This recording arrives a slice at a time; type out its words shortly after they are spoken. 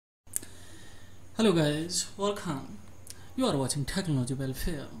Hello guys, welcome. You are watching Technology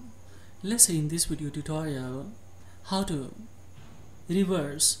Welfare. Let's see in this video tutorial how to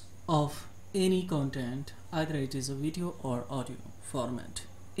reverse of any content, either it is a video or audio format,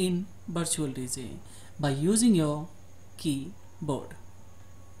 in VirtualDJ by using your keyboard.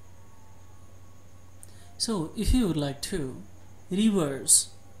 So if you would like to reverse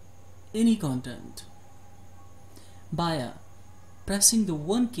any content by pressing the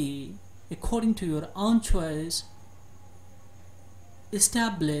one key according to your own choice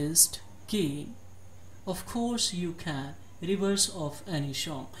established key, of course you can reverse of any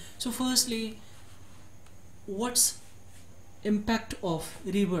song. So firstly, what's impact of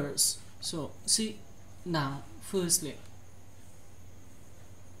reverse? So see now, firstly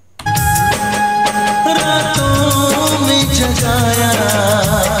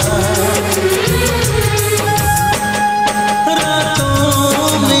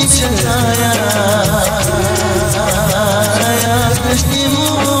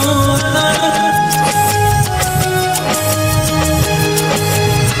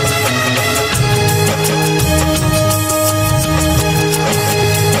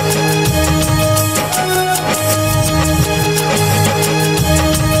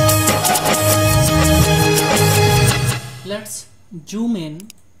let's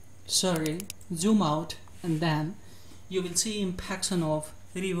zoom out, and then you will see impacts of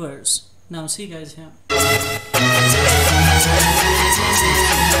reverse. Now see guys here.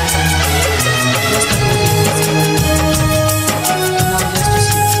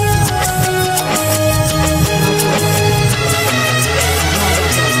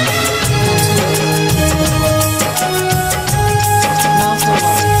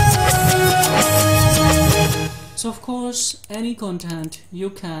 So of course any content you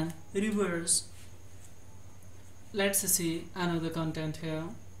can reverse. Let's see another content here.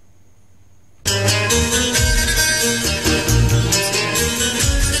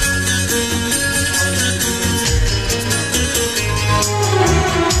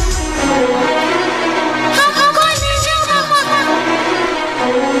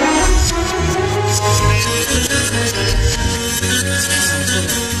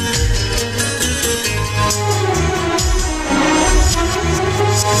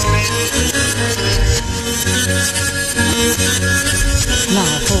 Now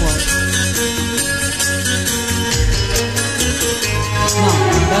forward. Now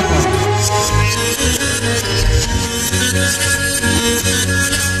backward.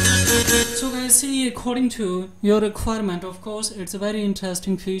 So guys, see, according to your requirement, of course it's a very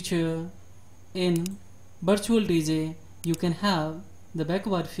interesting feature in VirtualDJ. You can have the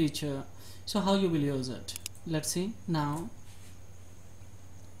backward feature. So how you will use it? Let's see now.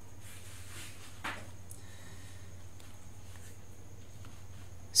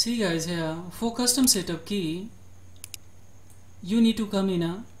 See guys, here for custom setup key you need to come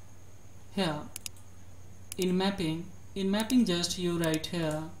in here in mapping. In mapping just you write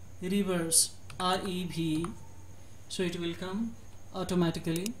here reverse, REV, so it will come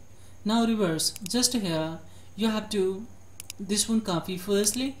automatically. Now reverse, just here you have to this one copy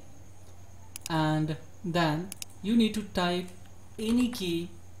firstly, and then you need to type any key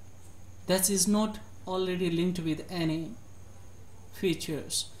that is not already linked with any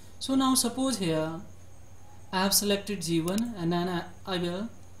features. So now suppose here I have selected G1, and then I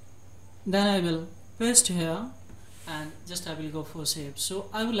will paste here, and just I will go for save. So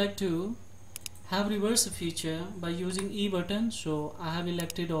I would like to have reverse feature by using E button, so I have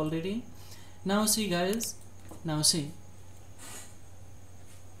elected already. Now see guys, now see,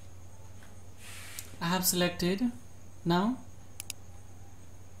 I have selected. Now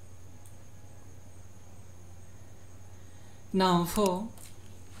for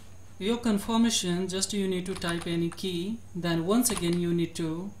your confirmation, just you need to type any key, then once again you need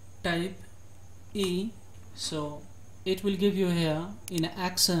to type E, so it will give you here in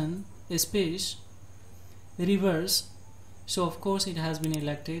action space reverse. So of course it has been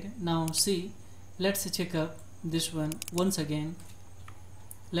elected. Now see, let's check up this one once again.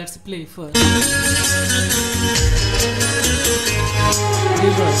 Let's play first. Reverse.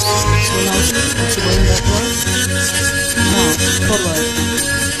 So now see, it's going backward. Now forward.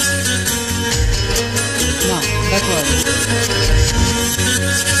 Now backward.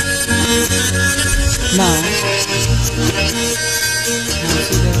 Now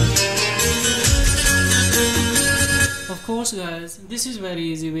see there. Of course guys, this is very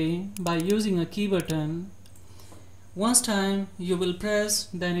easy way by using a key button. Once time you will press,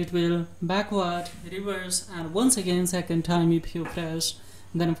 then it will backward, reverse, and once again second time if you press,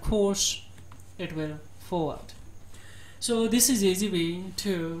 then of course it will forward. So this is easy way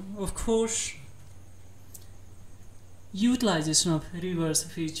to, of course, utilization of reverse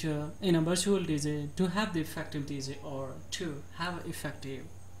feature in a virtual DJ to have the effective DJ or to have effective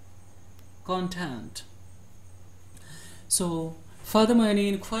content. So furthermore, any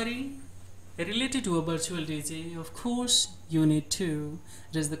inquiry related to a virtual DJ, of course you need to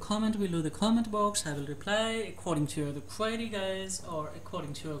raise the comment below the comment box. I will reply according to your query, guys, or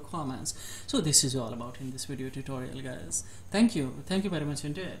according to your comments. So this is all about in this video tutorial, guys. Thank you very much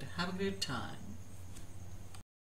indeed. Have a great time.